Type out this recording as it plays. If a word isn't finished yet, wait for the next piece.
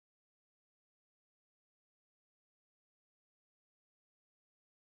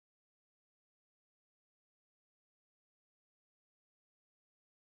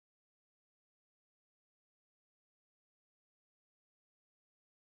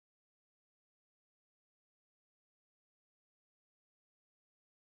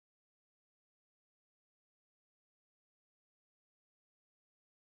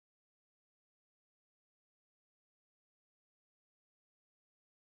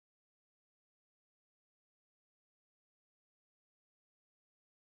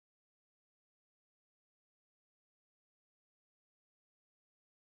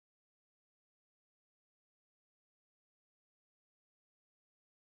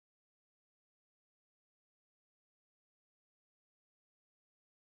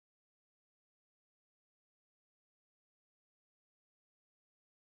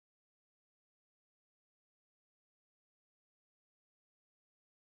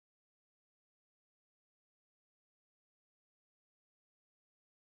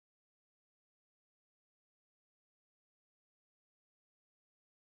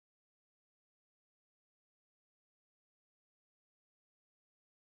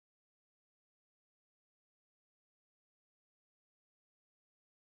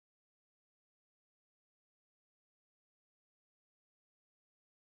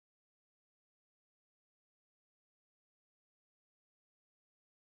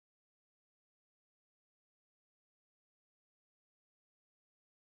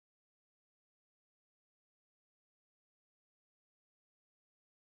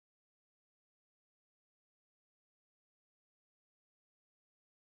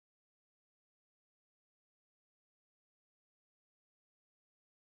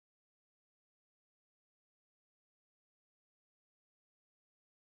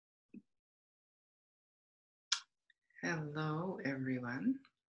Hello, everyone.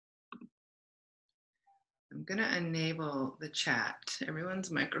 I'm going to enable the chat.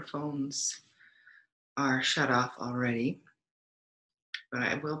 Everyone's microphones are shut off already, but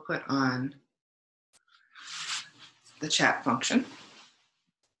I will put on the chat function.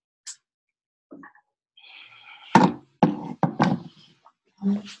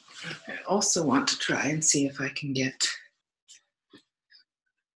 I also want to try and see if I can get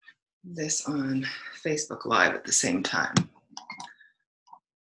this on Facebook Live at the same time.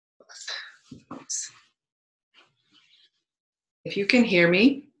 If you can hear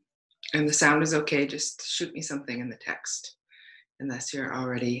me and the sound is okay, just shoot me something in the text, unless you're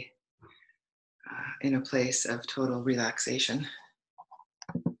already in a place of total relaxation.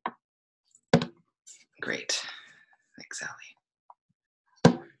 Great. Thanks, Sally.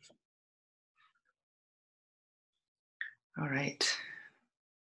 All right.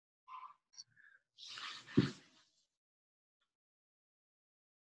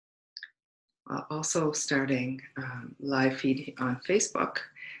 Also starting live feed on Facebook.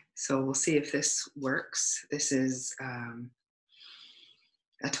 So we'll see if this works. This is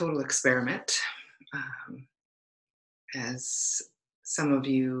a total experiment. As some of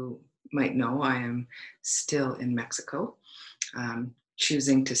you might know, I am still in Mexico,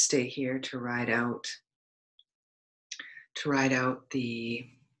 choosing to stay here to ride out the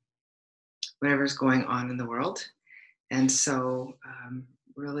whatever's going on in the world. And so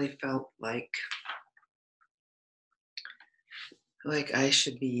really felt like I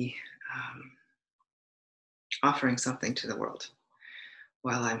should be offering something to the world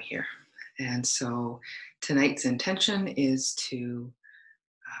while I'm here. And so tonight's intention is to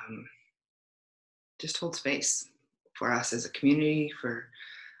just hold space for us as a community,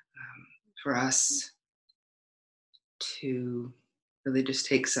 for us to really just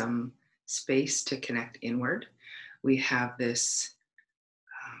take some space to connect inward. We have this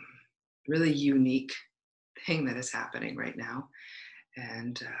really unique thing that is happening right now,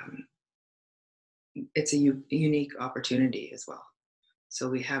 and it's a unique opportunity as well. So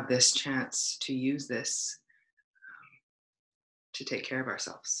we have this chance to use this to take care of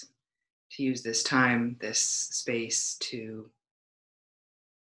ourselves, to use this time, this space to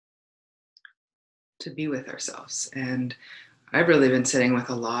be with ourselves. And I've really been sitting with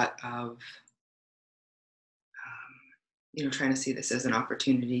a lot of, trying to see this as an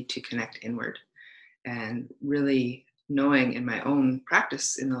opportunity to connect inward, and really knowing in my own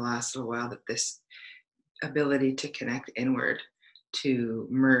practice in the last little while that this ability to connect inward, to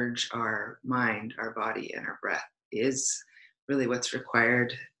merge our mind, our body, and our breath is really what's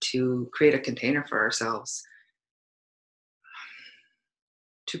required to create a container for ourselves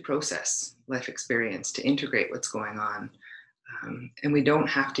to process life experience, to integrate what's going on. And we don't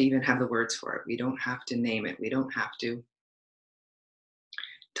have to even have the words for it. We don't have to name it. We don't have to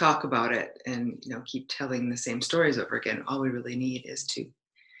talk about it and keep telling the same stories over again. All we really need is to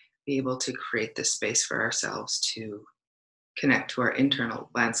be able to create this space for ourselves to connect to our internal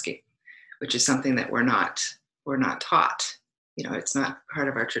landscape, which is something that we're not taught. It's not part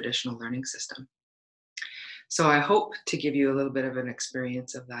of our traditional learning system. So I hope to give you a little bit of an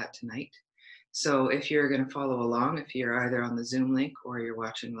experience of that tonight. So if you're going to follow along, if you're either on the Zoom link or you're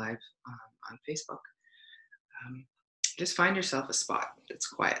watching live on Facebook, just find yourself a spot that's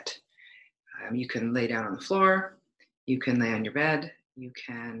quiet. You can lay down on the floor, you can lay on your bed, you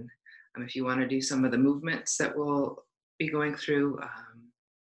can, if you want to do some of the movements that we'll be going through,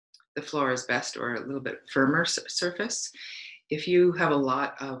 the floor is best, or a little bit firmer surface. If you have a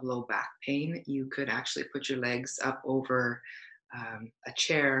lot of low back pain, you could actually put your legs up over a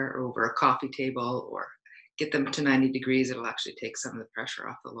chair or over a coffee table, or get them to 90 degrees. It'll actually take some of the pressure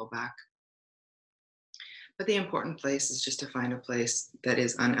off the low back. But the important place is just to find a place that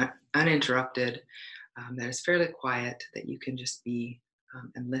is uninterrupted, that is fairly quiet, that you can just be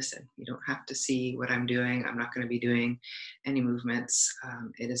and listen. You don't have to see what I'm doing. I'm not going to be doing any movements.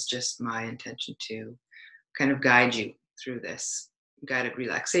 It is just my intention to kind of guide you through this guided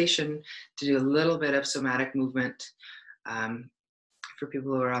relaxation, to do a little bit of somatic movement. For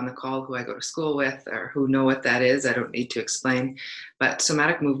people who are on the call who I go to school with or who know what that is, I don't need to explain. But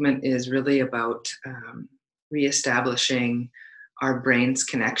somatic movement is really about reestablishing our brain's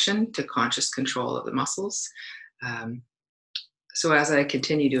connection to conscious control of the muscles. So as I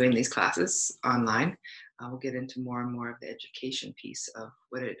continue doing these classes online, we'll get into more and more of the education piece of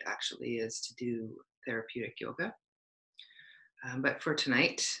what it actually is to do therapeutic yoga. But for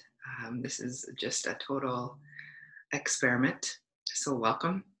tonight, this is just a total experiment. So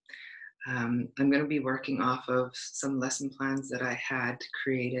welcome. I'm going to be working off of some lesson plans that I had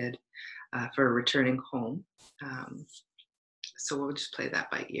created for returning home. So we'll just play that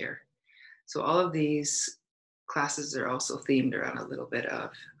by ear. So all of these classes are also themed around a little bit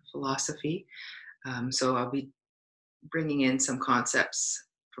of philosophy. So I'll be bringing in some concepts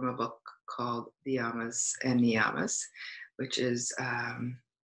from a book called The Yamas and Niyamas, which is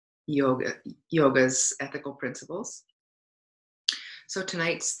yoga's ethical principles. So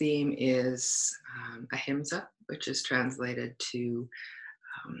tonight's theme is ahimsa, which is translated to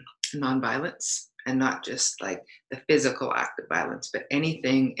nonviolence, and not just like the physical act of violence, but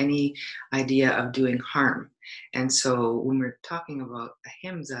anything, any idea of doing harm. And so when we're talking about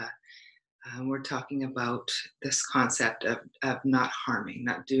ahimsa, we're talking about this concept of not harming,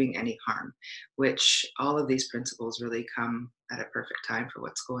 not doing any harm, which all of these principles really come at a perfect time for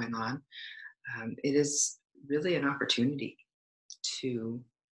what's going on. It is really an opportunity to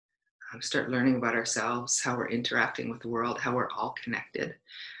start learning about ourselves, how we're interacting with the world, how we're all connected.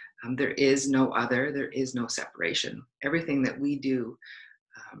 There is no other, there is no separation. Everything that we do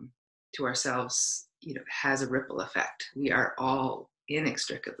to ourselves, has a ripple effect. We are all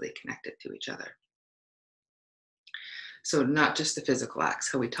inextricably connected to each other. So not just the physical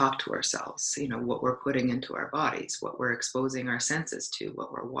acts, how we talk to ourselves, what we're putting into our bodies, what we're exposing our senses to,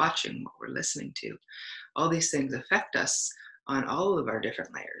 what we're watching, what we're listening to. All these things affect us on all of our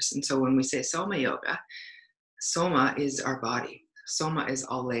different layers. And so when we say Soma Yoga, Soma is our body. Soma is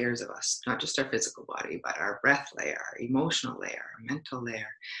all layers of us, not just our physical body, but our breath layer, our emotional layer, our mental layer,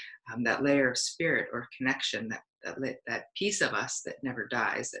 that layer of spirit or connection, that piece of us that never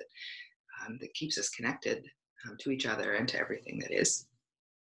dies, that keeps us connected to each other and to everything that is.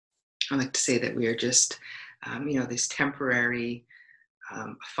 I like to say that we are just, these temporary,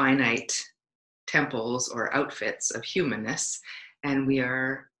 finite temples or outfits of humanness, and we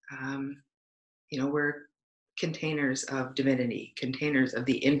are, we're containers of divinity, containers of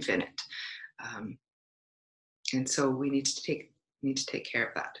the infinite, and so we need to take care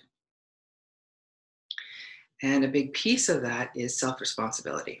of that. And a big piece of that is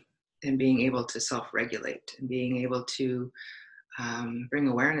self-responsibility and being able to self-regulate and being able to bring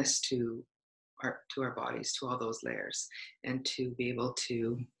awareness to our bodies, to all those layers, and to be able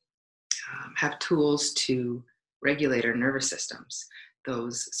to have tools to regulate our nervous systems,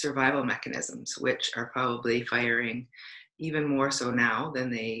 those survival mechanisms, which are probably firing even more so now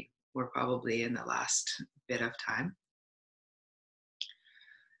than they were probably in the last bit of time.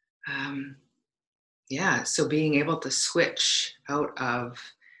 So being able to switch out of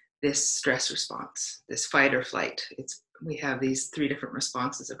this stress response, this fight or flight. We have these 3 different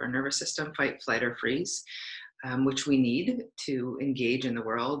responses of our nervous system: fight, flight, or freeze, which we need to engage in the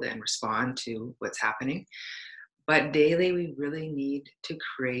world and respond to what's happening. But daily, we really need to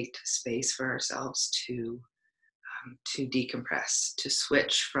create space for ourselves to decompress, to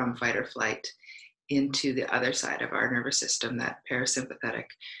switch from fight or flight into the other side of our nervous system, that parasympathetic,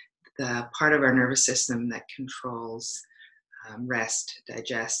 the part of our nervous system that controls rest,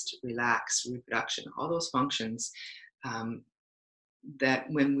 digest, relax, reproduction, all those functions, that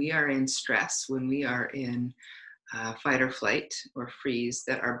when we are in stress, when we are in fight or flight or freeze,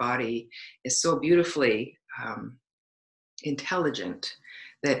 that our body is so beautifully intelligent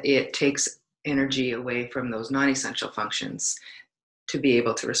that it takes energy away from those non-essential functions to be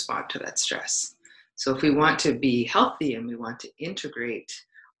able to respond to that stress. So if we want to be healthy and we want to integrate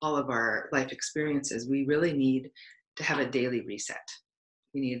all of our life experiences, we really need to have a daily reset.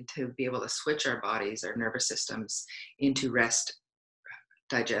 We need to be able to switch our bodies, our nervous systems, into rest,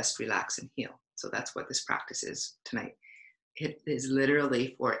 digest, relax, and heal. So that's what this practice is tonight. It is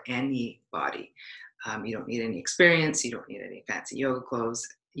literally for anybody. You don't need any experience. You don't need any fancy yoga clothes.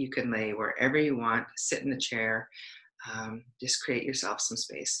 You can lay wherever you want, sit in the chair. Just create yourself some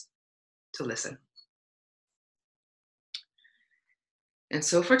space to listen. And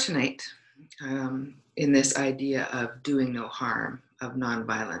so for tonight, in this idea of doing no harm, of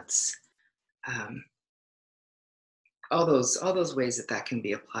nonviolence, all those ways that can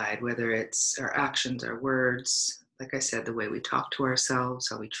be applied, whether it's our actions, our words, like I said, the way we talk to ourselves,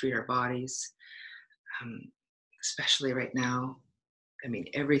 how we treat our bodies, especially right now. I mean,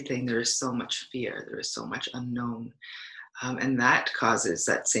 everything, there is so much fear, there is so much unknown, and that causes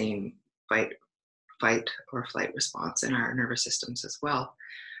that same fight or flight response in our nervous systems as well.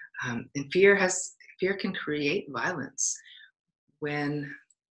 And fear can create violence when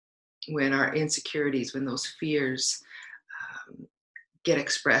our insecurities, when those fears get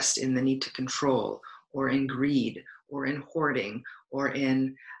expressed in the need to control, or in greed, or in hoarding, or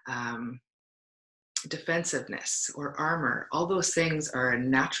in defensiveness or armor. All those things are a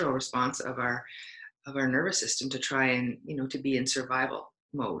natural response of our nervous system to try and, to be in survival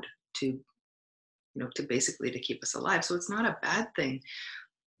mode. to to basically to keep us alive. So it's not a bad thing,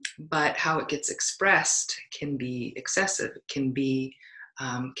 but how it gets expressed can be excessive, can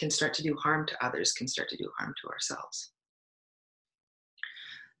start to do harm to others, can start to do harm to ourselves.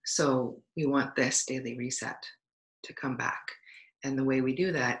 So we want this daily reset to come back. And the way we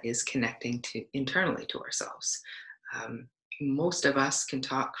do that is connecting to internally to ourselves. Um, Most of us can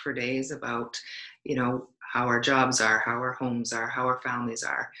talk for days about, how our jobs are, how our homes are, how our families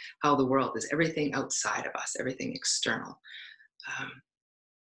are, how the world is, everything outside of us, everything external. Um,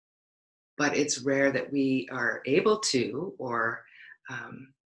 but it's rare that we are able to, or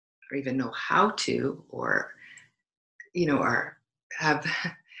even know how to, or are have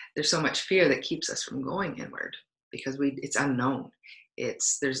there's so much fear that keeps us from going inward because it's unknown.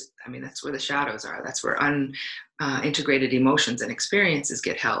 That's where the shadows are. That's where integrated emotions and experiences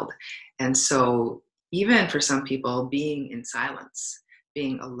get held. And so even for some people, being in silence,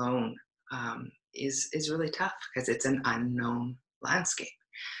 being alone, is really tough because it's an unknown landscape.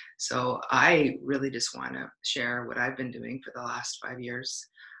 So I really just want to share what I've been doing for the last 5 years.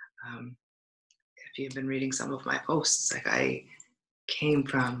 um, if you've been reading some of my posts, like, I came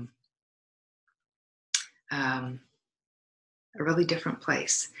from um, a really different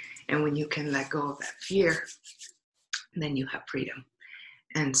place. And when you can let go of that fear, then you have freedom.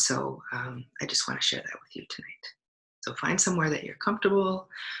 And so I just want to share that with you tonight. So find somewhere that you're comfortable.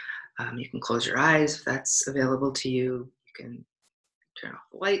 You can close your eyes if that's available to you. You can turn off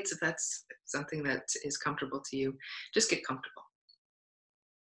the lights if that's something that is comfortable to you. Just get comfortable.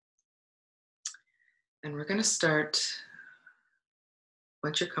 And we're going to start,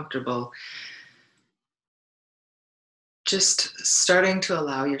 once you're comfortable, just starting to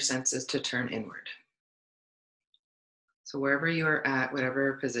allow your senses to turn inward. So wherever you are at,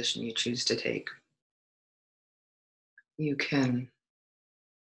 whatever position you choose to take, you can,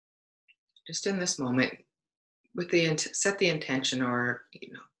 just in this moment, set the intention, or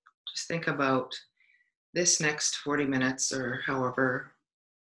just think about this next 40 minutes or however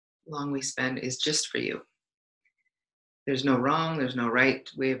long we spend is just for you. There's no wrong, there's no right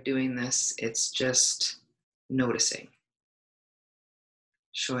way of doing this. It's just noticing,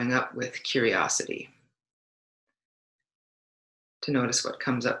 showing up with curiosity to notice what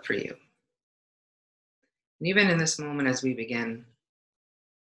comes up for you. And even in this moment, as we begin,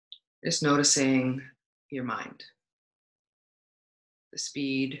 just noticing your mind, the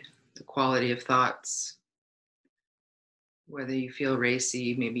speed, the quality of thoughts, whether you feel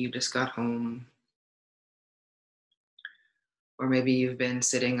racy, maybe you just got home, or maybe you've been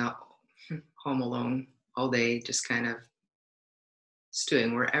sitting up home alone all day, just kind of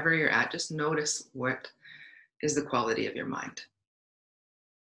stewing. Wherever you're at, just notice what is the quality of your mind.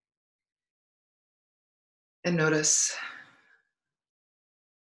 And notice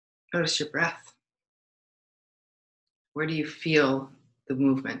your breath. Where do you feel the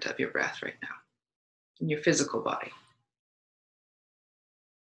movement of your breath right now in your physical body?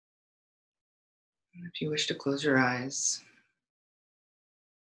 And if you wish to close your eyes,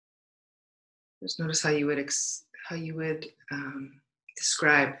 just notice how you would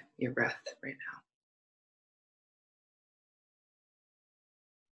describe your breath right now.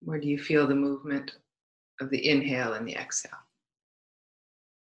 Where do you feel the movement of the inhale and the exhale?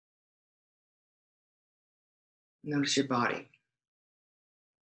 Notice your body.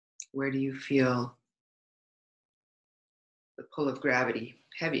 Where do you feel the pull of gravity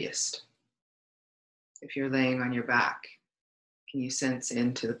heaviest? If you're laying on your back, can you sense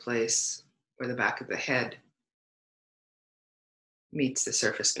into the place where the back of the head meets the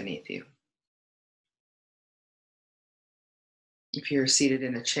surface beneath you? If you're seated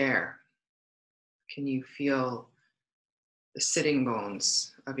in a chair, can you feel the sitting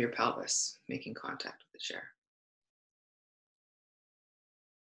bones of your pelvis making contact with the chair?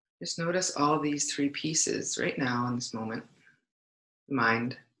 Just notice all these three pieces right now in this moment: the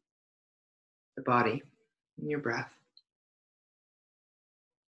mind, the body, and your breath.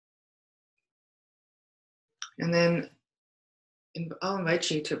 And then I'll invite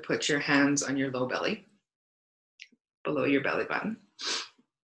you to put your hands on your low belly, below your belly button.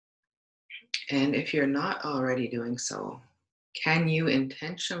 And if you're not already doing so, can you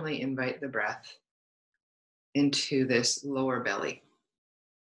intentionally invite the breath into this lower belly?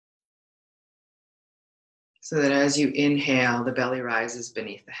 So that as you inhale, the belly rises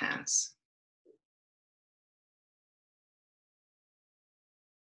beneath the hands.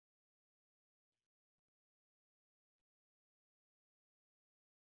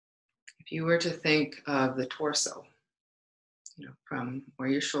 If you were to think of the torso, from where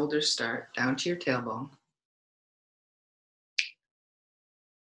your shoulders start down to your tailbone,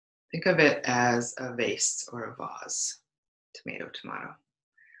 Think of it as a vase or a vase, tomato, tomato,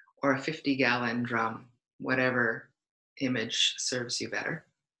 or a 50-gallon drum, whatever image serves you better.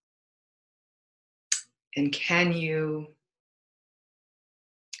 And can you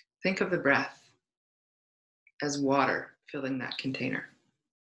think of the breath as water filling that container?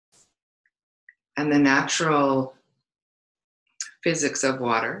 And the natural physics of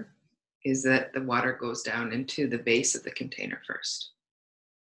water is that the water goes down into the base of the container first.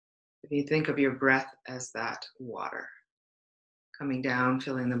 If you think of your breath as that water coming down,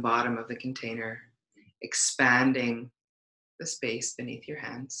 filling the bottom of the container, expanding the space beneath your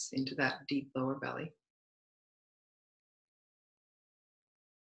hands into that deep lower belly.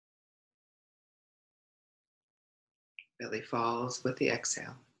 Belly falls with the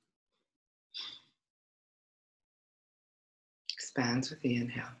exhale. Expands with the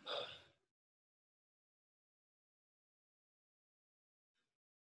inhale.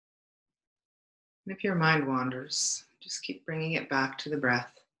 And if your mind wanders, just keep bringing it back to the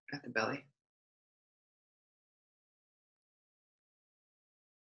breath at the belly.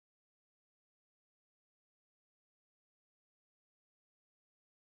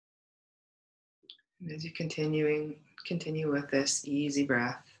 And as you continue with this easy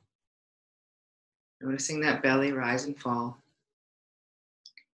breath, noticing that belly rise and fall.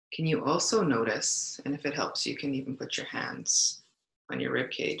 Can you also notice, and if it helps, you can even put your hands on your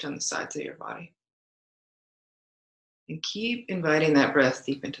rib cage on the sides of your body. And keep inviting that breath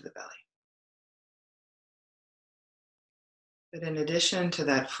deep into the belly. But in addition to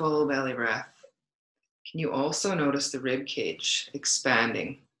that full belly breath, can you also notice the rib cage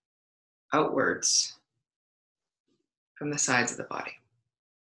expanding outwards from the sides of the body?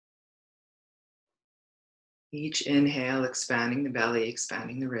 Each inhale, expanding the belly,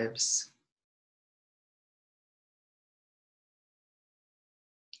 expanding the ribs.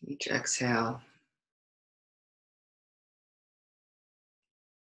 Each exhale,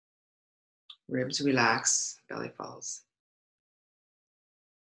 ribs relax, belly falls.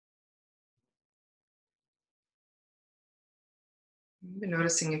 You've been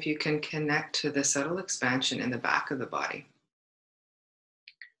noticing if you can connect to the subtle expansion in the back of the body.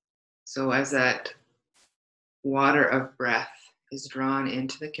 So as that water of breath is drawn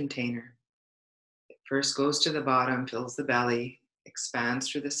into the container, it first goes to the bottom, fills the belly, expands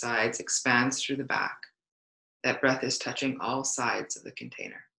through the sides, expands through the back. That breath is touching all sides of the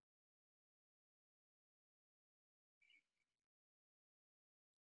container.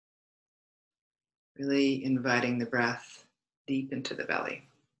 Really inviting the breath deep into the belly.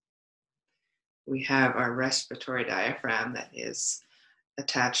 We have our respiratory diaphragm that is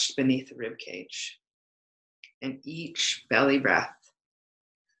attached beneath the rib cage. And each belly breath,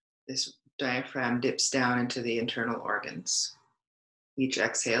 this diaphragm dips down into the internal organs. Each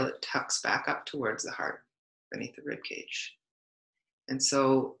exhale, it tucks back up towards the heart beneath the rib cage. And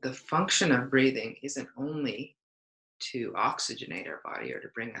so the function of breathing isn't only to oxygenate our body or to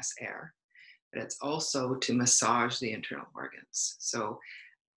bring us air, but it's also to massage the internal organs. So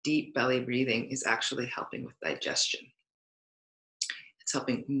deep belly breathing is actually helping with digestion. It's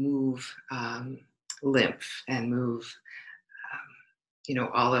helping move lymph and move,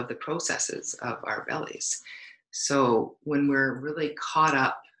 all of the processes of our bellies. So when we're really caught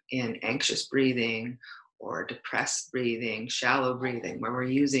up in anxious breathing or depressed breathing, shallow breathing, where we're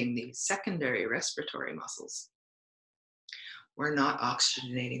using these secondary respiratory muscles, we're not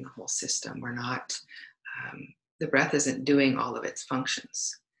oxygenating the whole system. We're not, the breath isn't doing all of its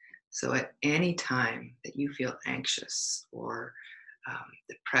functions. So at any time that you feel anxious or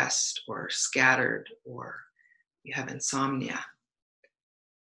depressed or scattered or you have insomnia,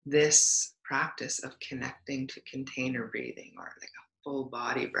 this practice of connecting to container breathing or like a full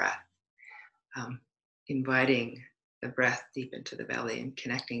body breath, inviting the breath deep into the belly and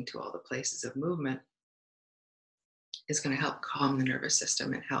connecting to all the places of movement is going to help calm the nervous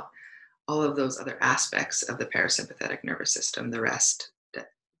system and help all of those other aspects of the parasympathetic nervous system, the rest,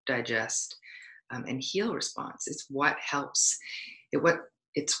 digest, and heal response. It's what helps.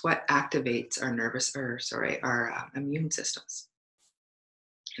 It's what activates our immune systems.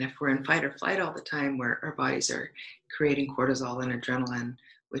 And if we're in fight or flight all the time, where our bodies are creating cortisol and adrenaline,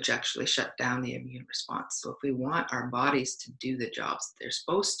 which actually shut down the immune response. So if we want our bodies to do the jobs that they're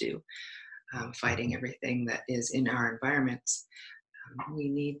supposed to, fighting everything that is in our environments, we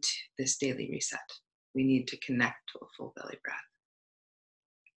need this daily reset. We need to connect to a full belly breath.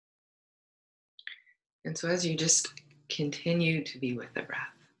 And so as you just continue to be with the breath,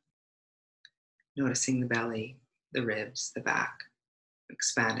 noticing the belly, the ribs, the back,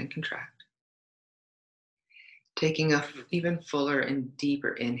 expand and contract. Taking a even fuller and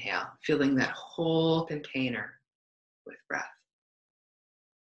deeper inhale, filling that whole container with breath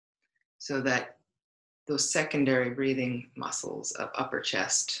so that those secondary breathing muscles of upper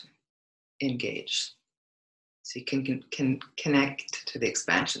chest engage. So you can connect to the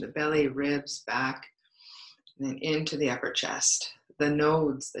expansion of the belly, ribs, back, and then into the upper chest. The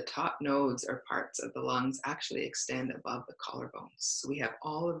nodes, the top nodes or parts of the lungs actually extend above the collarbones. So we have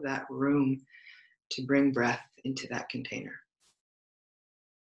all of that room to bring breath into that container.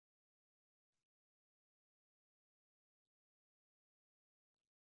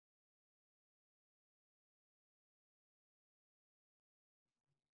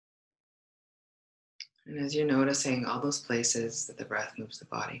 And as you're noticing all those places that the breath moves the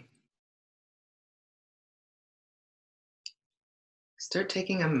body, start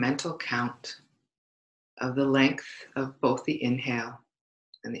taking a mental count of the length of both the inhale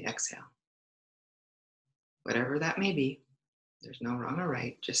and the exhale. Whatever that may be, there's no wrong or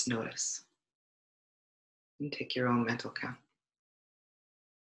right, just notice and take your own mental count.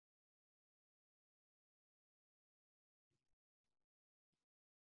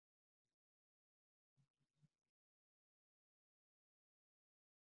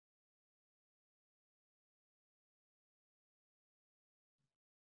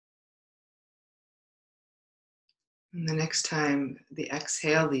 And the next time the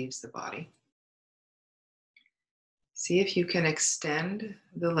exhale leaves the body, see if you can extend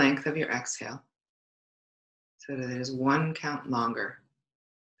the length of your exhale so that it is one count longer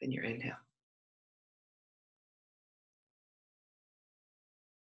than your inhale.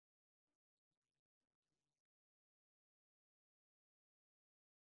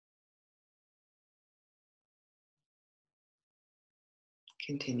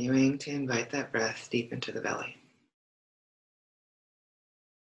 Continuing to invite that breath deep into the belly.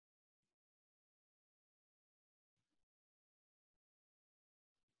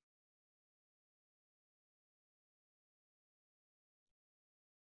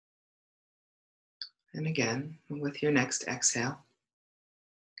 And again, with your next exhale,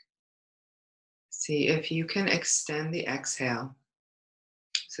 see if you can extend the exhale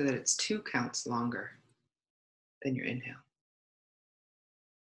so that it's two counts longer than your inhale.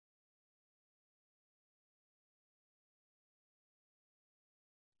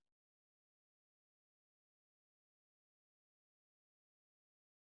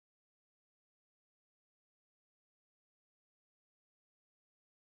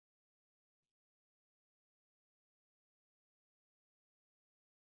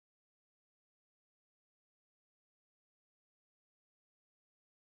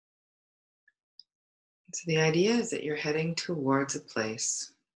 So the idea is that you're heading towards a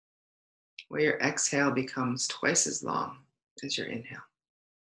place where your exhale becomes twice as long as your inhale.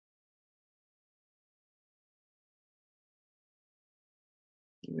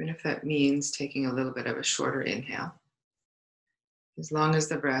 Even if that means taking a little bit of a shorter inhale, as long as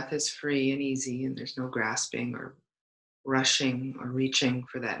the breath is free and easy and there's no grasping or rushing or reaching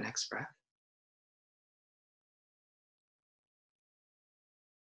for that next breath.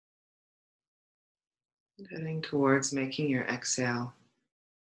 Heading towards making your exhale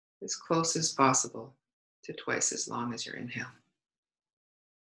as close as possible to twice as long as your inhale.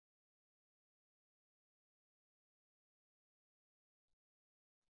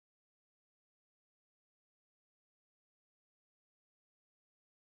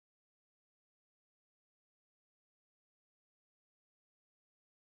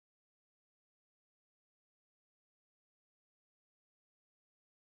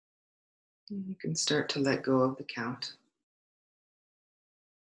 And you can start to let go of the count,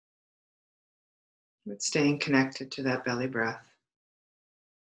 but staying connected to that belly breath.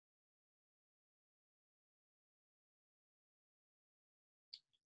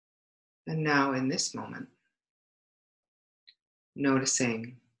 And now, in this moment,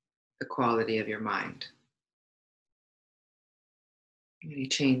 noticing the quality of your mind. Any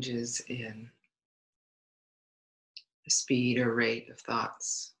changes in the speed or rate of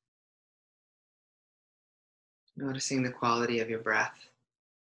thoughts. Noticing the quality of your breath,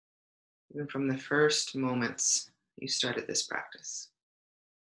 even from the first moments you started this practice.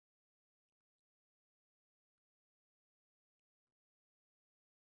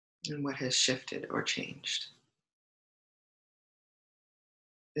 And what has shifted or changed.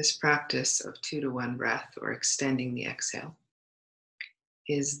 This practice of 2-to-1 breath or extending the exhale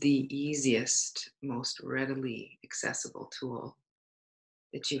is the easiest, most readily accessible tool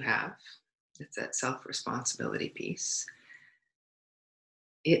that you have. It's that self-responsibility piece.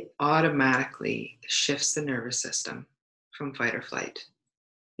 It automatically shifts the nervous system from fight or flight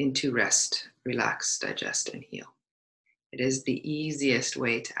into rest relax, digest, and heal. It is the easiest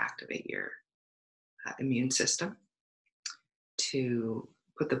way to activate your immune system, to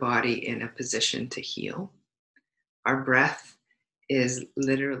put the body in a position to heal. Our breath is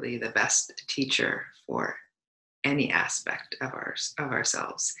literally the best teacher for any aspect of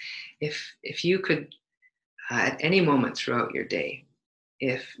ourselves. If you could, at any moment throughout your day,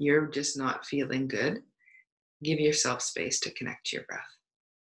 if you're just not feeling good, give yourself space to connect to your breath.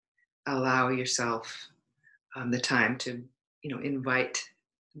 Allow yourself the time to, invite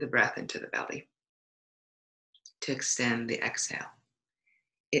the breath into the belly, to extend the exhale.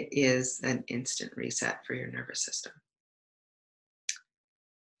 It is an instant reset for your nervous system.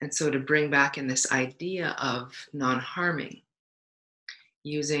 And so to bring back in this idea of non-harming,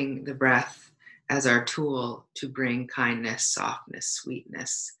 using the breath as our tool to bring kindness, softness,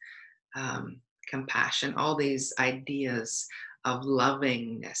 sweetness, compassion, all these ideas of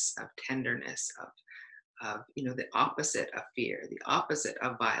lovingness, of tenderness, of the opposite of fear, the opposite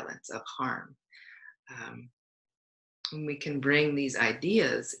of violence, of harm. When we can bring these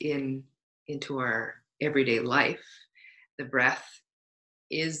ideas into our everyday life, the breath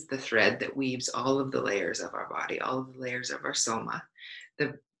is the thread that weaves all of the layers of our body, all of the layers of our soma.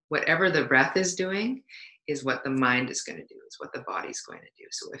 Whatever the breath is doing is what the mind is going to do, is what the body's going to do.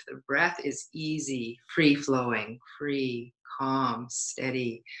 So if the breath is easy, free flowing, free, calm,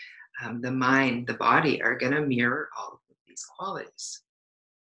 steady, the mind, the body are going to mirror all of these qualities.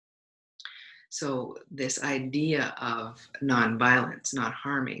 So this idea of nonviolence, not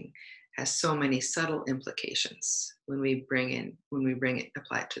harming, has so many subtle implications. When we bring it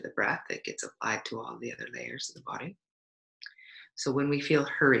applied to the breath, it gets applied to all the other layers of the body. So when we feel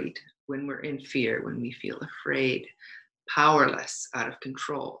hurried, when we're in fear, when we feel afraid, powerless, out of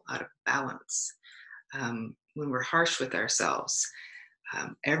control, out of balance, when we're harsh with ourselves,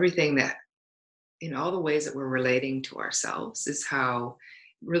 everything that, in all the ways that we're relating to ourselves, is how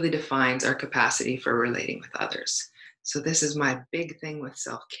really defines our capacity for relating with others. So this is my big thing with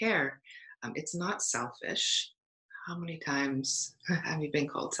self-care. It's not selfish. How many times have you been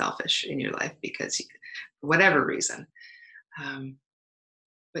called selfish in your life because for whatever reason?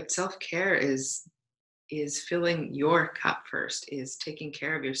 But self-care is filling your cup first, is taking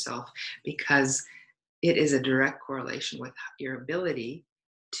care of yourself, because it is a direct correlation with your ability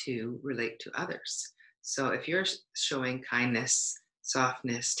to relate to others. So if you're showing kindness,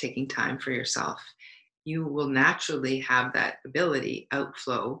 softness, taking time for yourself, you will naturally have that ability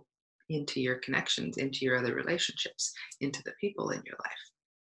outflow into your connections, into your other relationships, into the people in your life.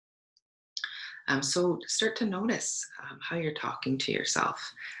 So start to notice how you're talking to yourself,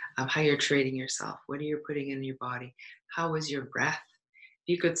 how you're treating yourself. What are you putting in your body? How is your breath?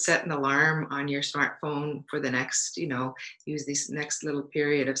 You could set an alarm on your smartphone for the next, use this next little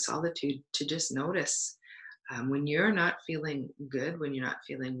period of solitude to just notice when you're not feeling good, when you're not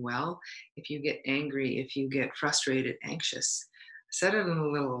feeling well, if you get angry, if you get frustrated, anxious, set it on a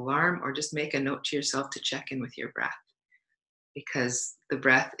little alarm, or just make a note to yourself to check in with your breath, because the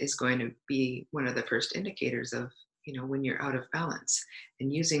breath is going to be one of the first indicators of, when you're out of balance.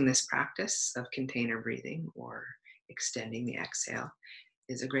 And using this practice of container breathing or extending the exhale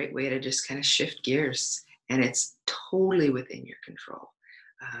is a great way to just kind of shift gears, and it's totally within your control.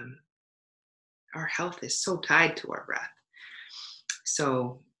 Our health is so tied to our breath.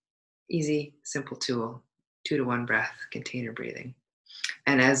 So easy, simple tool, 2-to-1 breath, container breathing.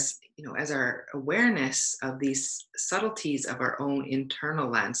 And as our awareness of these subtleties of our own internal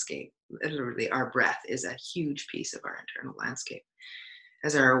landscape, literally our breath is a huge piece of our internal landscape.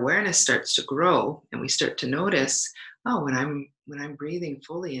 As our awareness starts to grow and we start to notice, oh, when I'm breathing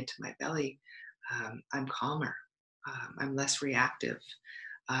fully into my belly, I'm calmer, I'm less reactive,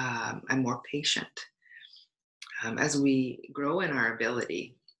 I'm more patient. As we grow in our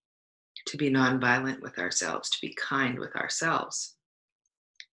ability to be nonviolent with ourselves, to be kind with ourselves,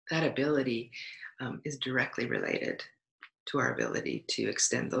 that ability is directly related to our ability to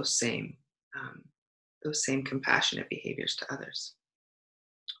extend those same compassionate behaviors to others.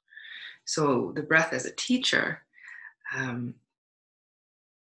 So the breath as a teacher, the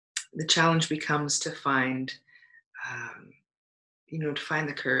challenge becomes to find, to find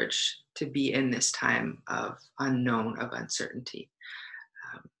the courage to be in this time of unknown, of uncertainty.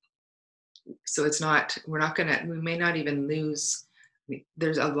 So we may not even lose.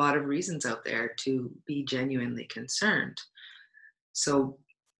 There's a lot of reasons out there to be genuinely concerned. So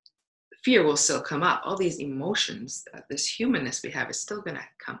fear will still come up. All these emotions, this humanness we have is still going to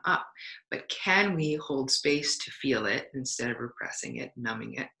come up. But can we hold space to feel it instead of repressing it,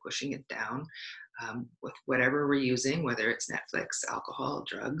 numbing it, pushing it down with whatever we're using, whether it's Netflix, alcohol,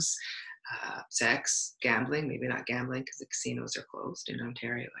 drugs? sex, gambling, maybe not gambling because the casinos are closed in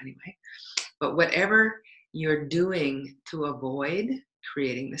Ontario anyway. But whatever you're doing to avoid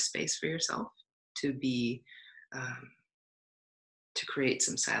creating the space for yourself, to be um, to create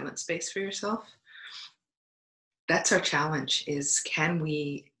some silent space for yourself, that's our challenge. Is can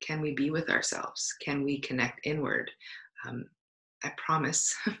we be with ourselves? Can we connect inward? um, I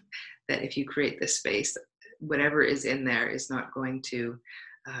promise that if you create this space, whatever is in there is not going to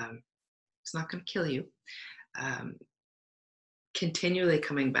um, it's not going to kill you. um, Continually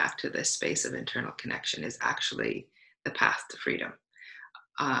coming back to this space of internal connection is actually the path to freedom.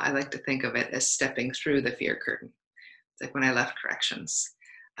 I like to think of it as stepping through the fear curtain. It's like when I left corrections.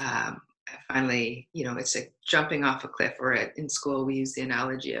 I finally, it's like jumping off a cliff, or in school, we use the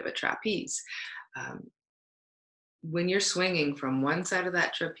analogy of a trapeze. Um, when you're swinging from one side of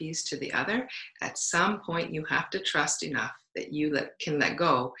that trapeze to the other, at some point you have to trust enough that you can let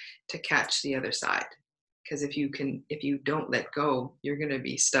go to catch the other side. Because if you don't let go, you're going to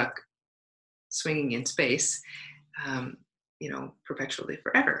be stuck swinging in space, um, perpetually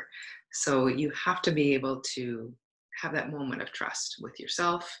forever. So you have to be able to have that moment of trust with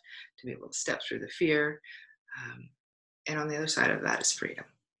yourself, to be able to step through the fear. And on the other side of that is freedom.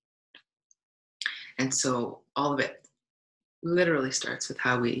 And so all of it literally starts with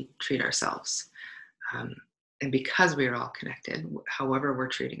how we treat ourselves. Um, and because we are all connected, however we're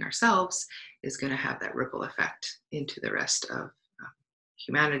treating ourselves is going to have that ripple effect into the rest of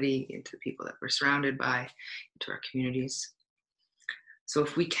humanity, into the people that we're surrounded by, into our communities. So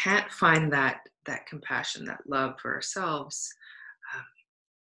if we can't find that compassion, that love for ourselves, um,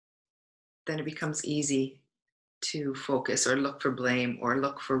 then it becomes easy to focus or look for blame or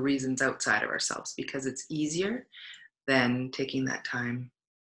look for reasons outside of ourselves, because it's easier than taking that time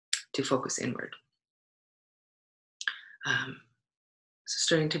to focus inward. So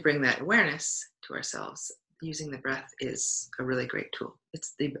starting to bring that awareness to ourselves, using the breath is a really great tool.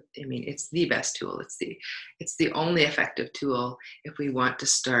 It's the best tool. It's the only effective tool if we want to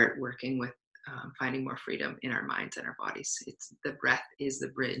start working with finding more freedom in our minds and our bodies. The breath is the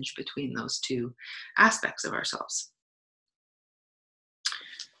bridge between those two aspects of ourselves.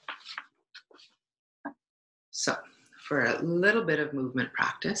 So for a little bit of movement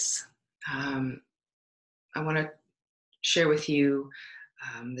practice, I want to share with you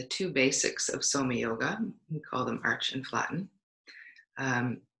the two basics of Soma Yoga. We call them arch and flatten.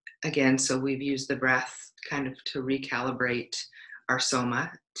 Again, so we've used the breath kind of to recalibrate our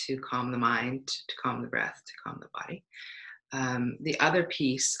Soma, to calm the mind, to calm the breath, to calm the body. The other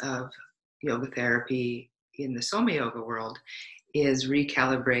piece of yoga therapy in the Soma Yoga world is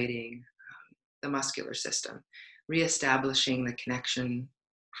recalibrating the muscular system, reestablishing the connection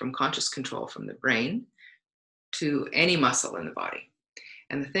from conscious control from the brain to any muscle in the body.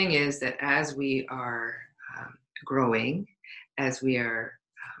 And the thing is that as we are growing, as we are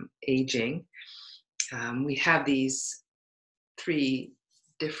aging, we have these three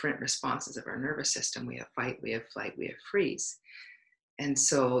different responses of our nervous system. We have fight, we have flight, we have freeze. And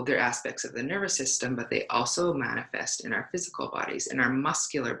so they're aspects of the nervous system, but they also manifest in our physical bodies, in our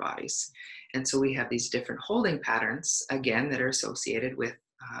muscular bodies. And so we have these different holding patterns, again, that are associated with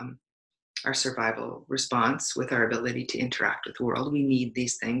our survival response, with our ability to interact with the world. We need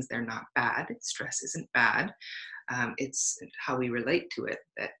these things. They're not bad. Stress isn't bad. It's how we relate to it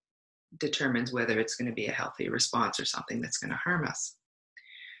that determines whether it's going to be a healthy response or something that's going to harm us.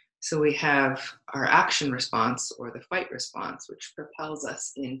 So we have our action response, or the fight response, which propels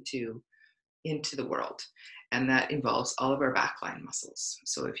us into the world. And that involves all of our backline muscles.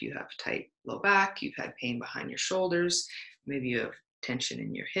 So if you have tight low back, you've had pain behind your shoulders, maybe you have tension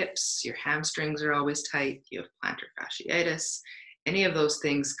in your hips, your hamstrings are always tight, you have plantar fasciitis, any of those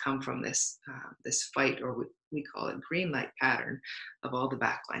things come from this fight, or we call it green light pattern of all the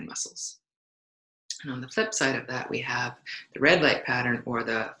backline muscles. And on the flip side of that, we have the red light pattern, or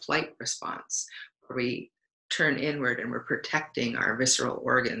the flight response, where we turn inward and we're protecting our visceral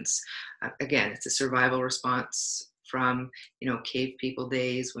organs. Again, it's a survival response from, cave people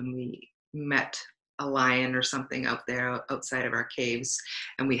days, when we met a lion or something out there outside of our caves,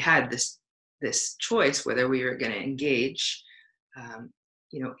 and we had this choice whether we were going to engage,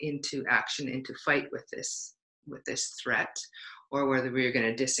 into action, into fight with this threat, or whether we were going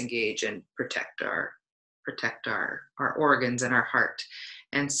to disengage and protect our organs and our heart.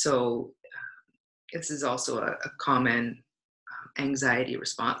 And so this is also a common anxiety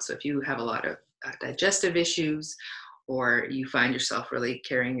response. So if you have a lot of digestive issues, or you find yourself really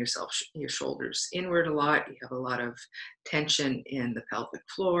carrying your shoulders inward a lot, you have a lot of tension in the pelvic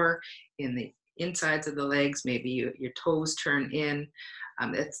floor, in the insides of the legs, maybe your toes turn in.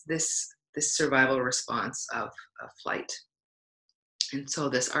 It's this survival response of flight. And so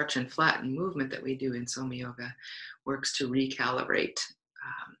this arch and flatten movement that we do in Soma Yoga works to recalibrate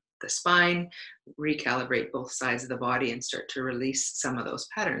the spine, recalibrate both sides of the body, and start to release some of those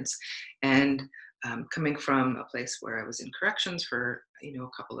patterns. And coming from a place where I was in corrections for a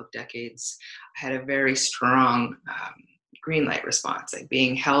couple of decades, I had a very strong green light response, like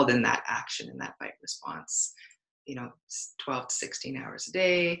being held in that action, in that fight response, 12 to 16 hours a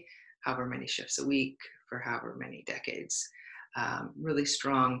day, however many shifts a week for however many decades. Really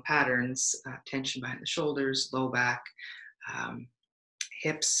strong patterns, tension behind the shoulders, low back,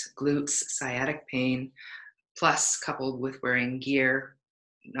 hips, glutes, sciatic pain, plus coupled with wearing gear,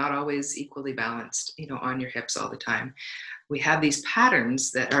 not always equally balanced, on your hips all the time. We have these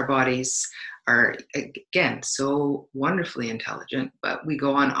patterns that our bodies are, again, so wonderfully intelligent, but we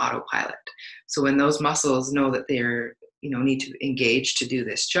go on autopilot. So when those muscles know that they're, need to engage to do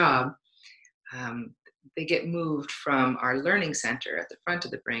this job, they get moved from our learning center at the front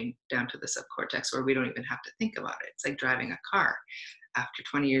of the brain down to the subcortex, where we don't even have to think about it. It's like driving a car. After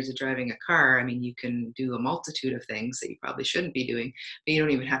 20 years of driving a car, I mean, you can do a multitude of things that you probably shouldn't be doing, but you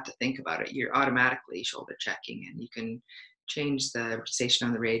don't even have to think about it. You're automatically shoulder checking, and you can change the station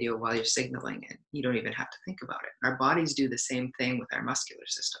on the radio while you're signaling, and you don't even have to think about it. Our bodies do the same thing with our muscular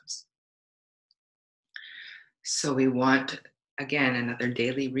systems. So we want, again, another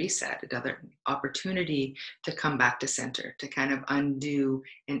daily reset, another opportunity to come back to center, to kind of undo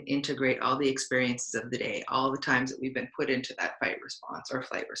and integrate all the experiences of the day, all the times that we've been put into that fight response or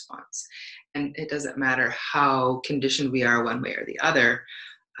flight response. And it doesn't matter how conditioned we are one way or the other,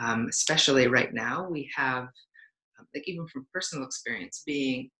 especially right now, we have, like even from personal experience,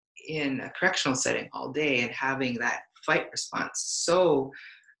 being in a correctional setting all day and having that fight response so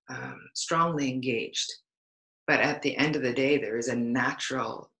strongly engaged. But at the end of the day, there is a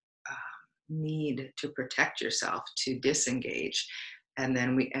natural need to protect yourself, to disengage, and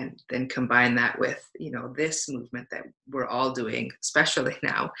then combine that with this movement that we're all doing, especially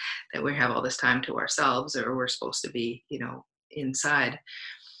now that we have all this time to ourselves, or we're supposed to be inside.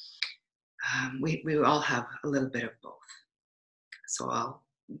 We all have a little bit of both. So I'll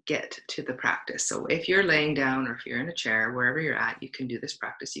get to the practice. So if you're laying down, or if you're in a chair, wherever you're at, you can do this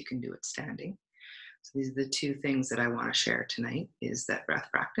practice. You can do it standing. So these are the two things that I want to share tonight, is that breath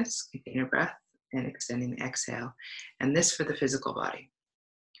practice, inner breath and extending the exhale, and this for the physical body.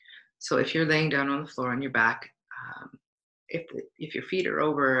 So if you're laying down on the floor on your back, if your feet are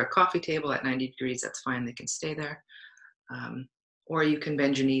over a coffee table at 90 degrees, that's fine, they can stay there. Or you can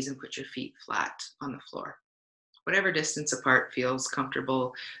bend your knees and put your feet flat on the floor. Whatever distance apart feels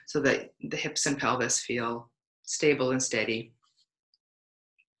comfortable, so that the hips and pelvis feel stable and steady.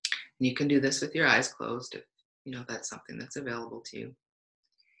 You can do this with your eyes closed if that's something that's available to you.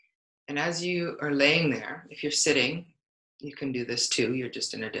 And as you are laying there, if you're sitting, you can do this too. You're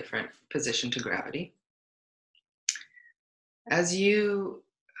just in a different position to gravity. As you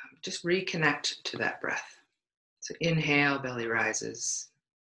just reconnect to that breath. So inhale, belly rises.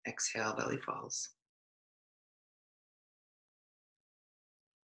 Exhale, belly falls.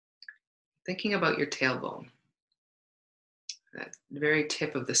 Thinking about your tailbone, that very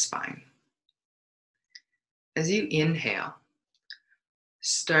tip of the spine. As you inhale,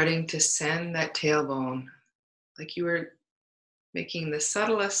 starting to send that tailbone, like you were making the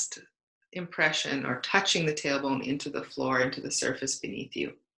subtlest impression or touching the tailbone into the floor, into the surface beneath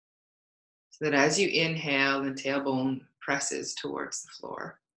you. So that as you inhale, the tailbone presses towards the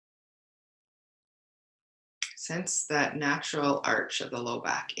floor. Sense that natural arch of the low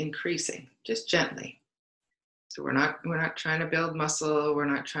back increasing, just gently. So we're not trying to build muscle, we're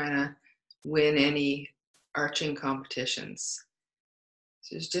not trying to win any arching competitions.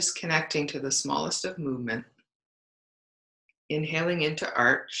 So it's just connecting to the smallest of movement, inhaling into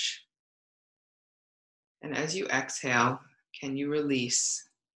arch, and as you exhale, can you release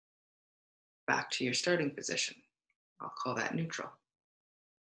back to your starting position? I'll call that neutral.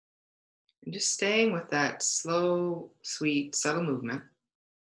 And just staying with that slow, sweet, subtle movement.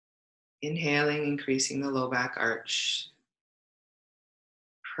 Inhaling, increasing the low back arch,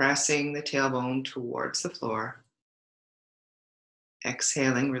 pressing the tailbone towards the floor.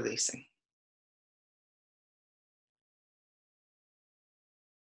 Exhaling, releasing.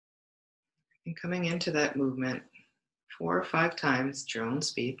 And coming into that movement 4 or 5 times at your own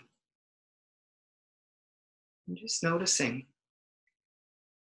speed. And just noticing.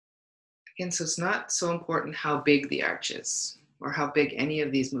 Again, so it's not so important how big the arch is, or how big any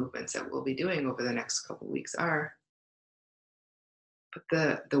of these movements that we'll be doing over the next couple of weeks are.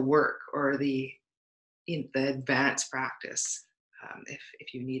 But the work or the advanced practice,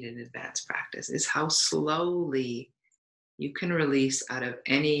 if you need an advanced practice, is how slowly you can release out of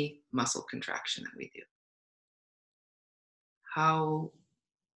any muscle contraction that we do. How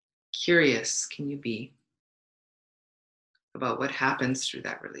curious can you be about what happens through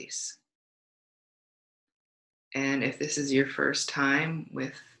that release? And if this is your first time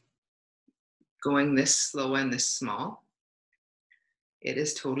with going this slow and this small, it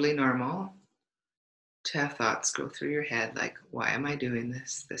is totally normal to have thoughts go through your head like, why am I doing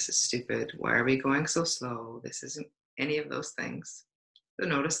this? This is stupid. Why are we going so slow? This isn't any of those things. So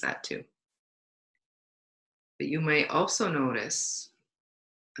notice that too. But you may also notice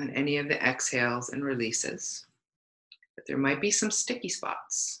on any of the exhales and releases that there might be some sticky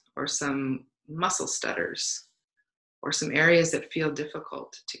spots or some muscle stutters or some areas that feel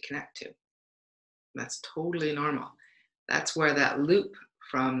difficult to connect to. That's totally normal. That's where that loop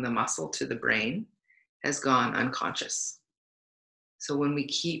from the muscle to the brain has gone unconscious. So when we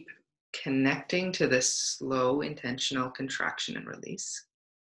keep connecting to this slow, intentional contraction and release,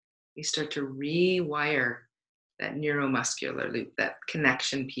 we start to rewire that neuromuscular loop, that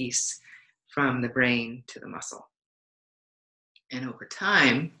connection piece from the brain to the muscle. And over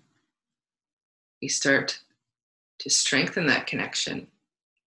time, we start to strengthen that connection.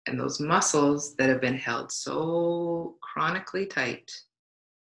 And those muscles that have been held so chronically tight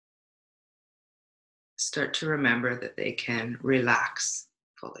start to remember that they can relax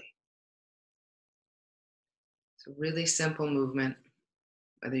fully. So really simple movement,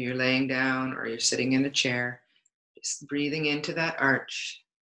 whether you're laying down or you're sitting in a chair, just breathing into that arch,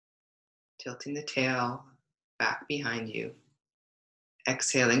 tilting the tail back behind you,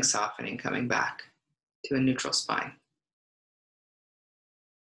 exhaling, softening, coming back to a neutral spine.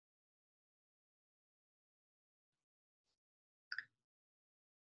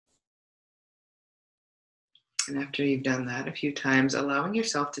 And after you've done that a few times, allowing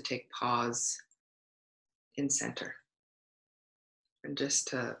yourself to take pause in center and just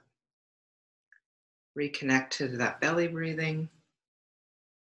to reconnect to that belly breathing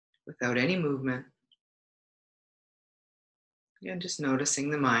without any movement. Again, just noticing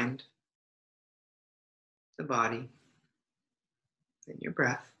the mind, the body, and your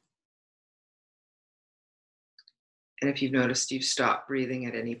breath. And if you've noticed you've stopped breathing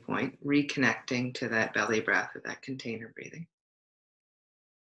at any point, reconnecting to that belly breath or that container breathing.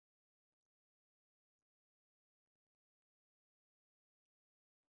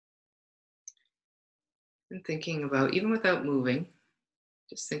 And thinking about, even without moving,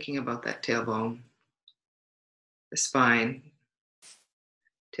 just thinking about that tailbone, the spine,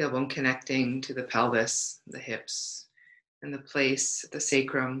 tailbone connecting to the pelvis, the hips, and the place, the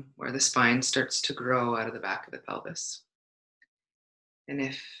sacrum, where the spine starts to grow out of the back of the pelvis. And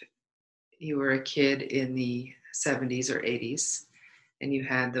if you were a kid in the 70s or 80s and you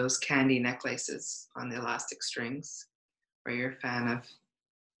had those candy necklaces on the elastic strings, or you're a fan of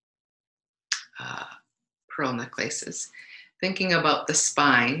uh, pearl necklaces, thinking about the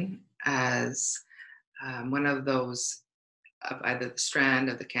spine as one of those, of either the strand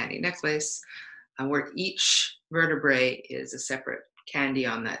of the candy necklace, where each vertebrae is a separate candy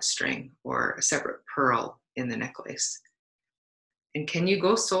on that string or a separate pearl in the necklace. And can you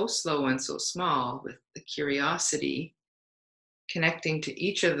go so slow and so small with the curiosity connecting to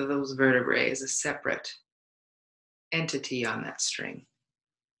each of those vertebrae as a separate entity on that string?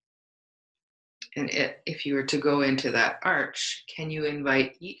 And if you were to go into that arch, can you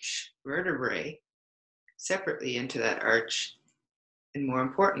invite each vertebrae separately into that arch? And more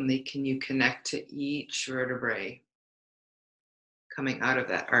importantly, can you connect to each vertebrae coming out of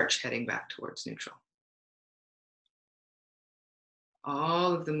that arch, heading back towards neutral?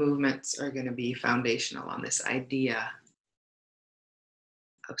 All of the movements are going to be foundational on this idea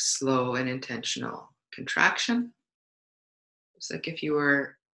of slow and intentional contraction. It's like if you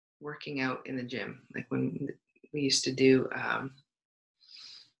were working out in the gym, like when we used to do,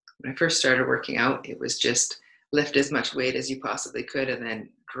 when I first started working out, it was just lift as much weight as you possibly could and then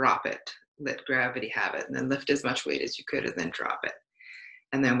drop it. Let gravity have it, and then lift as much weight as you could and then drop it.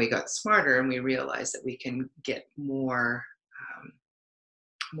 And then we got smarter and we realized that we can get more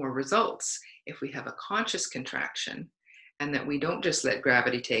results if we have a conscious contraction, and that we don't just let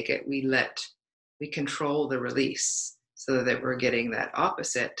gravity take it, we control the release so that we're getting that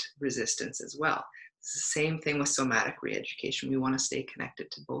opposite resistance as well. It's the same thing with somatic re-education. We want to stay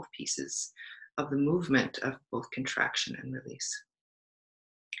connected to both pieces of the movement of both contraction and release.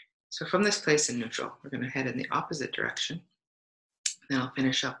 So from this place in neutral, we're going to head in the opposite direction. Then I'll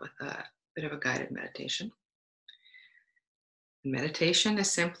finish up with a bit of a guided meditation. Meditation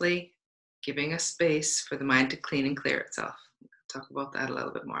is simply giving a space for the mind to clean and clear itself. Talk about that a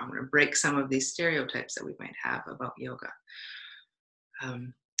little bit more. I'm going to break some of these stereotypes that we might have about yoga.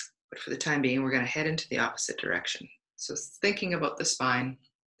 Um, but for the time being, we're going to head into the opposite direction. So, thinking about the spine,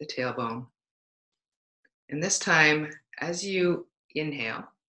 the tailbone. And this time, as you inhale,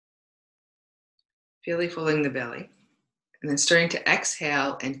 fully filling the belly, and then starting to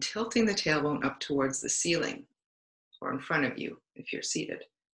exhale and tilting the tailbone up towards the ceiling or in front of you if you're seated.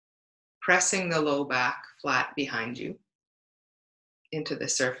 Pressing the low back flat behind you into the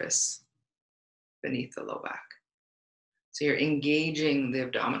surface beneath the low back. So you're engaging the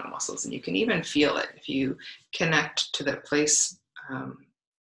abdominal muscles, and you can even feel it if you connect to the place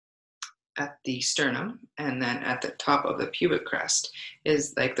at the sternum, and then at the top of the pubic crest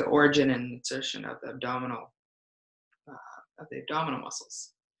is like the origin and insertion of the abdominal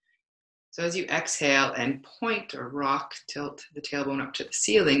muscles. So as you exhale and point or rock, tilt the tailbone up to the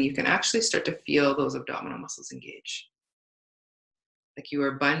ceiling, you can actually start to feel those abdominal muscles engage. Like you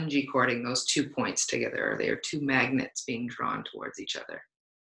are bungee cording those 2 points together, or they are 2 magnets being drawn towards each other.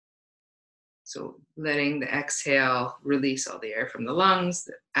 So letting the exhale release all the air from the lungs,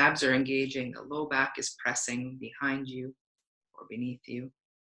 the abs are engaging, the low back is pressing behind you or beneath you.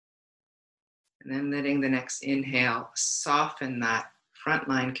 And then letting the next inhale soften that front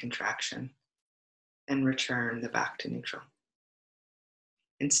line contraction and return the back to neutral.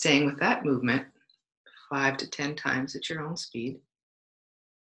 And staying with that movement 5 to 10 times at your own speed,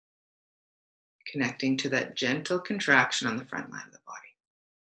 connecting to that gentle contraction on the front line of the body.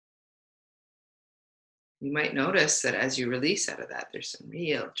 You might notice that as you release out of that, there's some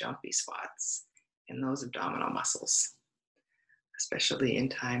real jumpy spots in those abdominal muscles, especially in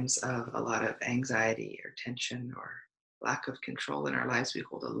times of a lot of anxiety or tension or lack of control in our lives. We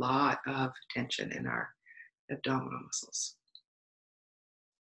hold a lot of tension in our abdominal muscles.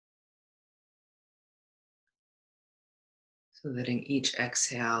 So letting each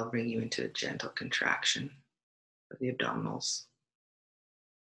exhale bring you into a gentle contraction of the abdominals.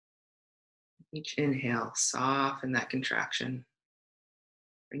 Each inhale, soften that contraction.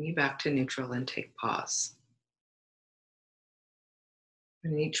 Bring you back to neutral and take pause.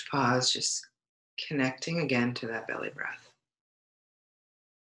 And each pause, just connecting again to that belly breath.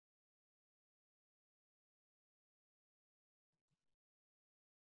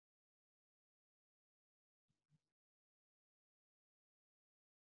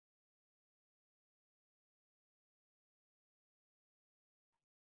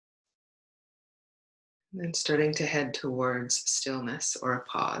 And then starting to head towards stillness or a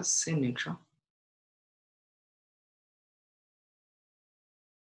pause in neutral.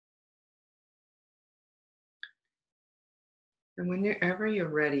 And whenever you're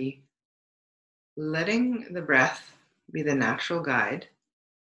ready, letting the breath be the natural guide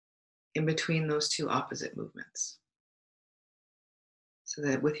in between those 2 opposite movements. So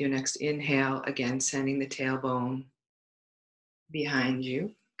that with your next inhale, again, sending the tailbone behind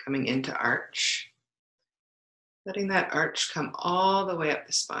you, coming into arch. Letting that arch come all the way up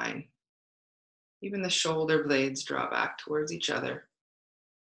the spine. Even the shoulder blades draw back towards each other.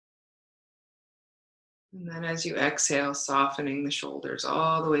 And then as you exhale, softening the shoulders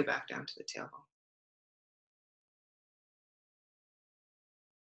all the way back down to the tailbone.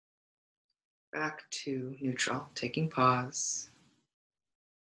 Back to neutral, taking pause.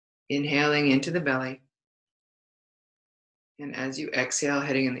 Inhaling into the belly. And as you exhale,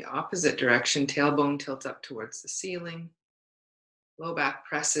 heading in the opposite direction, tailbone tilts up towards the ceiling. Low back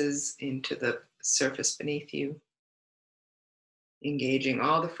presses into the surface beneath you. Engaging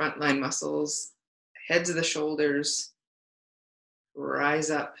all the frontline muscles, heads of the shoulders. Rise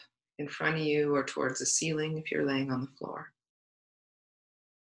up in front of you or towards the ceiling if you're laying on the floor.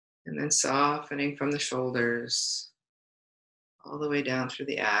 And then softening from the shoulders all the way down through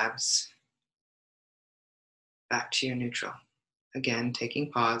the abs, back to your neutral. Again,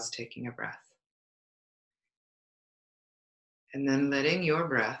 taking pause, taking a breath. And then letting your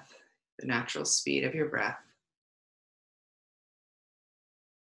breath, the natural speed of your breath,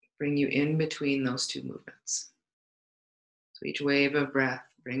 bring you in between those 2 movements. So each wave of breath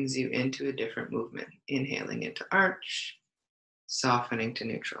brings you into a different movement. Inhaling into arch, softening to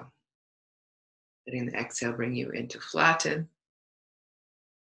neutral. Letting the exhale bring you into flatten,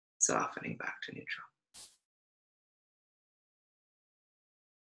 softening back to neutral.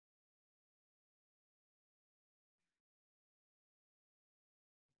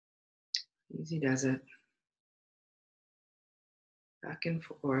 Easy does it. Back and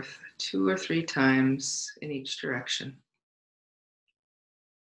forth 2 or 3 times in each direction.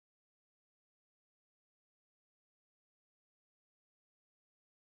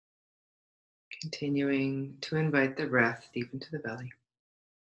 Continuing to invite the breath deep into the belly.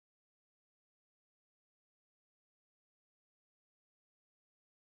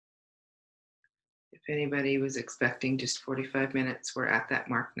 If anybody was expecting just 45 minutes, we're at that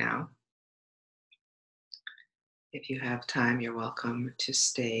mark now. If you have time, you're welcome to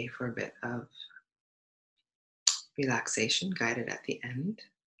stay for a bit of relaxation guided at the end.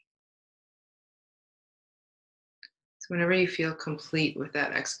 So, whenever you feel complete with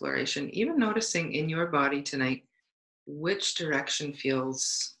that exploration, even noticing in your body tonight which direction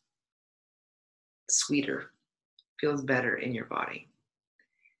feels sweeter, feels better in your body.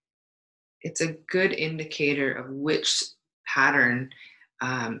 It's a good indicator of which pattern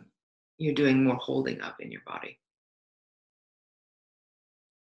um, you're doing more holding of in your body.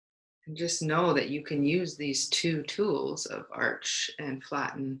 And just know that you can use these two tools of arch and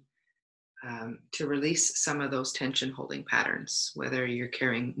flatten to release some of those tension holding patterns, whether you're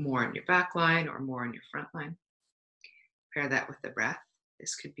carrying more in your back line or more in your front line. Pair that with the breath.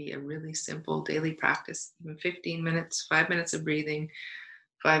 This could be a really simple daily practice, even 15 minutes, 5 minutes of breathing,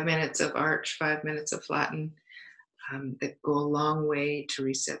 5 minutes of arch, 5 minutes of flatten, that go a long way to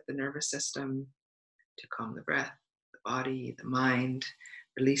reset the nervous system, to calm the breath, the body, the mind,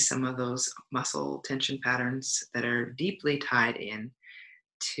 release some of those muscle tension patterns that are deeply tied in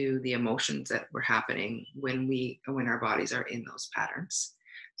to the emotions that were happening when our bodies are in those patterns.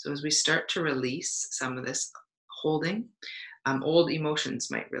 So as we start to release some of this holding, old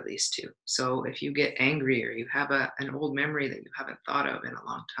emotions might release too. So if you get angry or you have an old memory that you haven't thought of in a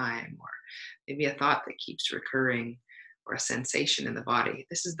long time, or maybe a thought that keeps recurring, or a sensation in the body,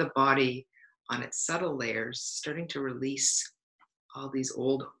 this is the body on its subtle layers starting to release all these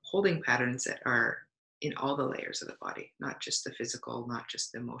old holding patterns that are in all the layers of the body, not just the physical, not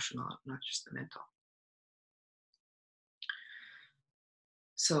just the emotional, not just the mental.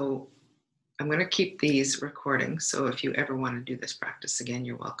 So I'm going to keep these recordings. So if you ever want to do this practice again,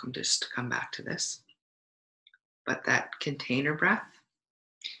 you're welcome just to come back to this. But that container breath,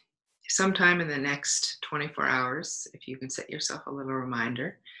 sometime in the next 24 hours, if you can set yourself a little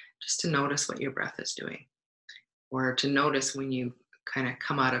reminder just to notice what your breath is doing, or to notice when you kind of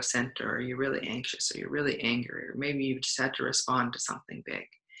come out of center, or you're really anxious, or you're really angry, or maybe you just had to respond to something big.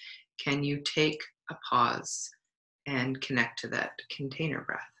 Can you take a pause and connect to that container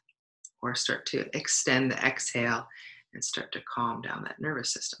breath, or start to extend the exhale and start to calm down that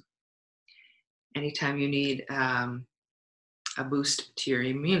nervous system? Anytime you need a boost to your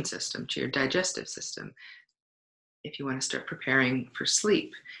immune system, to your digestive system, if you want to start preparing for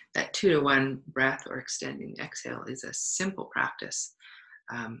sleep, that 2-to-1 breath or extending the exhale is a simple practice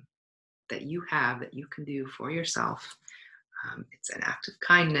um, that you can do for yourself. It's an act of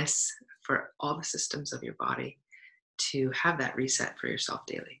kindness for all the systems of your body to have that reset for yourself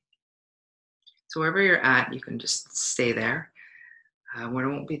daily. So wherever you're at, you can just stay there. We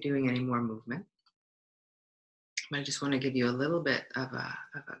won't be doing any more movement. I just want to give you a little bit of a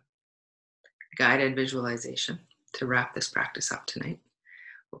guided visualization to wrap this practice up tonight.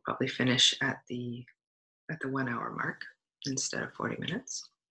 We'll probably finish at the 1 hour mark instead of 40 minutes.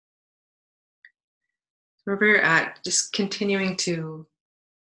 Wherever you're at, just continuing to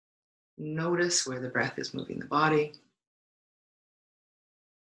notice where the breath is moving the body,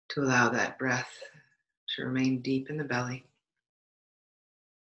 to allow that breath to remain deep in the belly,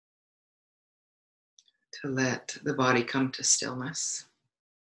 to let the body come to stillness,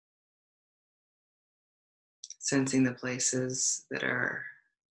 sensing the places that are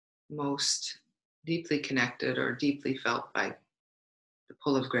most deeply connected or deeply felt by the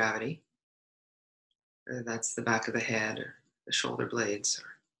pull of gravity, whether that's the back of the head or the shoulder blades or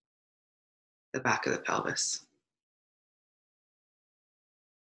the back of the pelvis.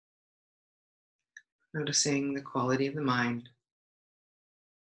 Noticing the quality of the mind,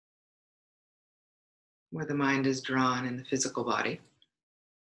 where the mind is drawn in the physical body,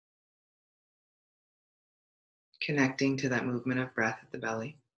 connecting to that movement of breath at the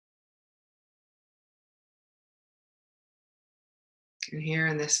belly. And here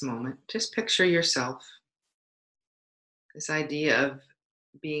in this moment, just picture yourself, this idea of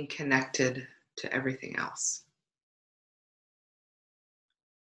being connected to everything else.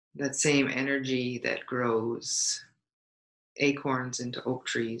 That same energy that grows acorns into oak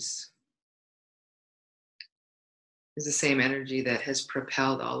trees is the same energy that has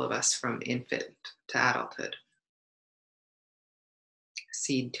propelled all of us from infant to adulthood,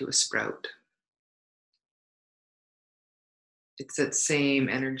 seed to a sprout. It's that same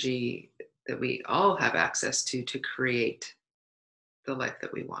energy that we all have access to create the life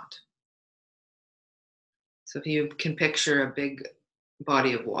that we want. So if you can picture a big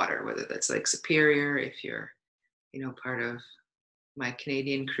body of water, whether that's Lake Superior, if you're, part of my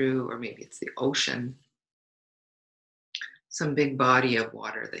Canadian crew, or maybe it's the ocean, some big body of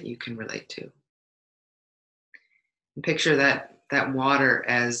water that you can relate to. And picture that water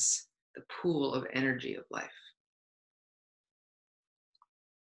as the pool of energy of life.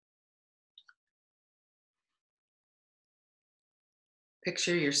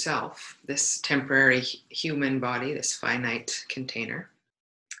 Picture yourself, this temporary human body, this finite container,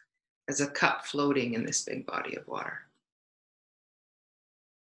 as a cup floating in this big body of water.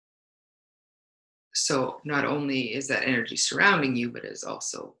 So not only is that energy surrounding you, but is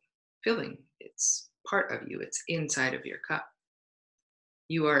also filling. It's part of you, it's inside of your cup.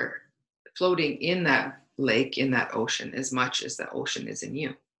 You are floating in that lake, in that ocean, as much as the ocean is in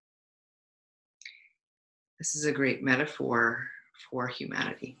you. This is a great metaphor for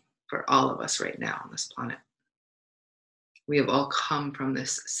humanity, for all of us right now on this planet. We have all come from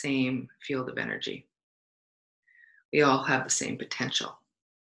this same field of energy. We all have the same potential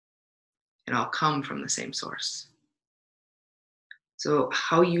and all come from the same source. So,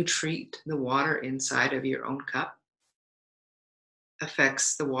 how you treat the water inside of your own cup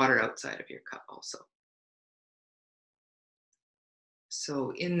affects the water outside of your cup also.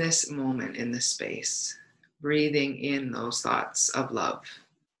 So, in this moment, in this space, breathing in those thoughts of love,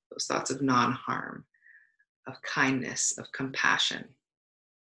 those thoughts of non harm, of kindness, of compassion.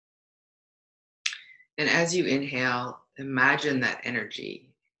 And as you inhale, imagine that energy.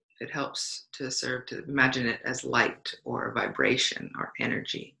 If it helps to serve, to imagine it as light or vibration or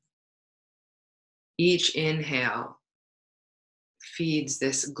energy. Each inhale feeds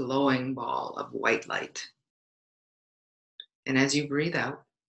this glowing ball of white light. And as you breathe out,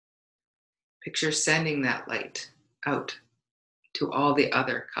 picture sending that light out to all the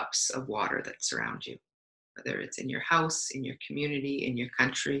other cups of water that surround you, whether it's in your house, in your community, in your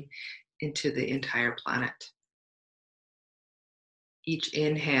country, into the entire planet. Each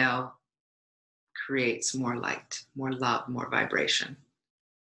inhale creates more light, more love, more vibration.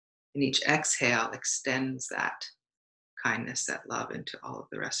 And each exhale extends that kindness, that love into all of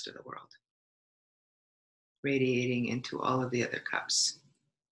the rest of the world, radiating into all of the other cups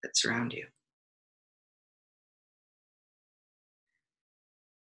that surround you.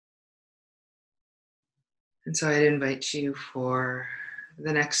 And so I'd invite you for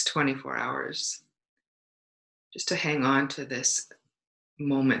the next 24 hours just to hang on to this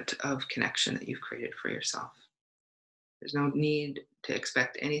moment of connection that you've created for yourself. There's no need to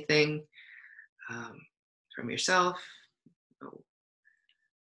expect anything from yourself, no,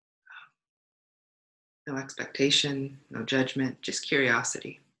 no expectation, no judgment, just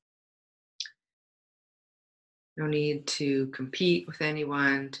curiosity. No need to compete with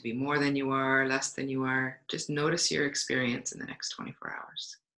anyone, to be more than you are, less than you are. Just notice your experience in the next 24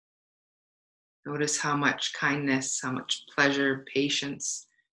 hours. Notice how much kindness, how much pleasure, patience,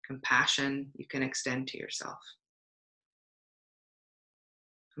 compassion you can extend to yourself.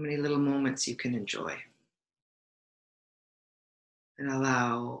 How many little moments you can enjoy. And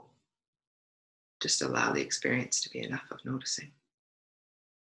just allow the experience to be enough of noticing.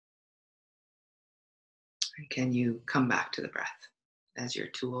 And can you come back to the breath as your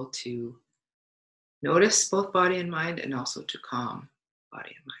tool to notice both body and mind, and also to calm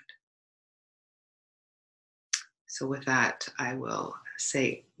body and mind? So with that, I will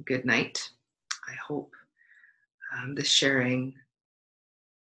say good night. I hope this sharing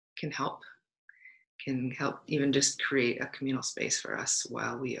can help even just create a communal space for us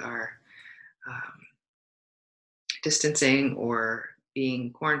while we are distancing or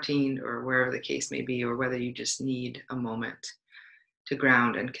being quarantined or wherever the case may be, or whether you just need a moment to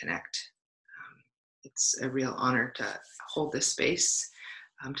ground and connect. It's a real honor to hold this space,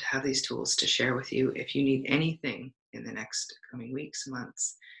 to have these tools to share with you. If you need anything in the next coming weeks,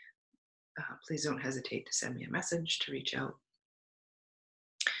 months, please don't hesitate to send me a message, to reach out.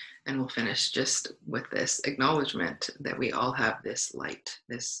 And we'll finish just with this acknowledgement that we all have this light,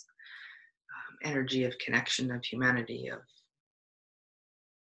 this energy of connection, of humanity, of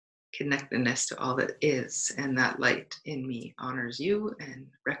connectedness to all that is. And that light in me honors you and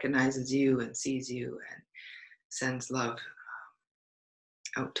recognizes you and sees you and sends love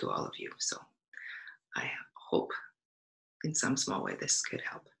out to all of you. So I hope in some small way this could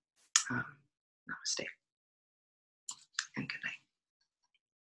help. Namaste and good night.